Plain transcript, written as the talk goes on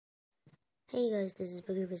Hey guys, this is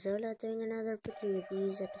Boogie Rizola doing another Boogie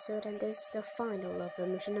Reviews episode, and this is the final of the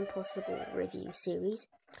Mission Impossible review series.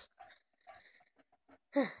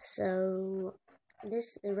 So,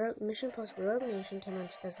 Mission Impossible Rogue Nation came out in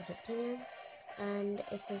 2015, and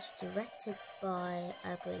it is directed by,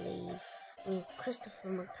 I believe,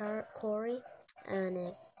 Christopher McQuarrie, and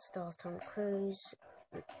it stars Tom Cruise,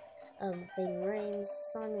 Ving Rhames,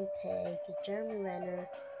 Simon Pegg, Jeremy Renner,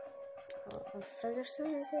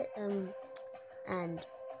 Ferguson, is it? And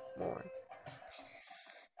more.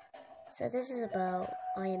 So this is about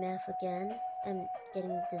IMF again, and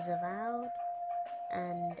getting disavowed,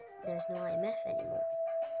 and there's no IMF anymore.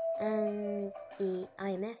 And the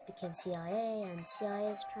IMF became CIA, and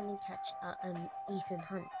CIA is trying to catch Ethan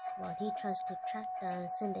Hunt while he tries to track down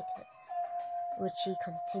Syndicate, which he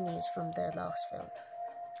continues from the last film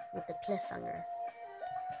with the cliffhanger.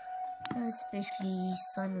 So it's basically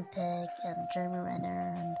Simon Pegg and Jeremy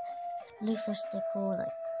Renner and Luther Stickle,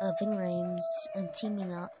 Ving Rhames,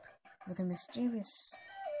 teaming up with a mysterious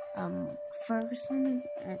Ferguson,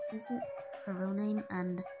 is it her real name?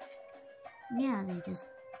 And yeah, they just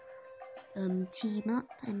team up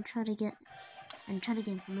and try to get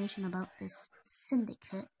information about this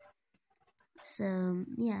syndicate. So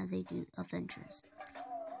yeah, they do adventures.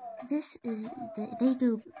 This is they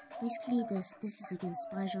go basically this is against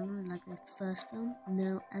spy genre like the first film.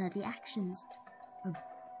 No, the actions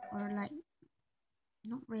are like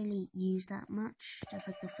not really used that much, just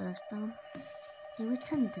like the first film. Which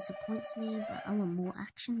kind of disappoints me, but I want more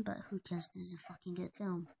action, but who cares, this is a fucking good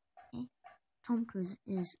film. Okay? Tom Cruise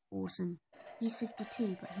is awesome. He's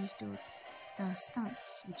 52, but he still does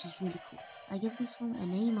stunts, which is really cool. I give this film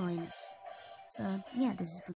an A-. So, yeah, this is